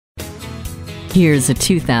Here's a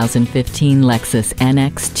 2015 Lexus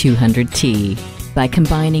NX 200T. By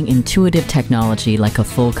combining intuitive technology like a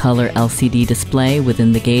full-color LCD display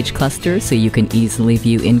within the gauge cluster so you can easily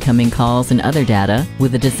view incoming calls and other data,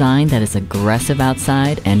 with a design that is aggressive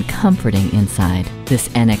outside and comforting inside, this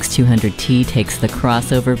NX 200T takes the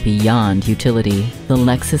crossover beyond utility. The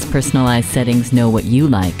Lexus personalized settings know what you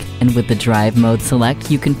like, and with the Drive Mode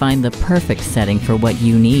Select, you can find the perfect setting for what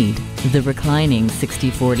you need. The reclining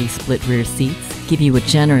 60/40 split rear seats give you a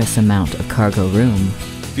generous amount of cargo room.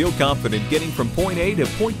 Feel confident getting from point A to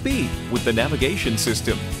point B with the navigation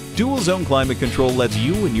system. Dual zone climate control lets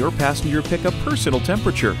you and your passenger pick a personal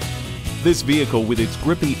temperature. This vehicle with its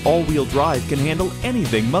grippy all-wheel drive can handle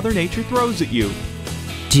anything Mother Nature throws at you.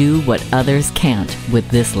 Do what others can't with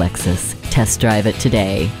this Lexus. Test drive it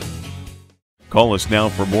today. Call us now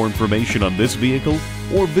for more information on this vehicle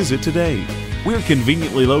or visit today. We're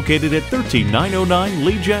conveniently located at 13909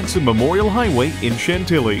 Lee Jackson Memorial Highway in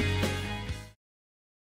Chantilly.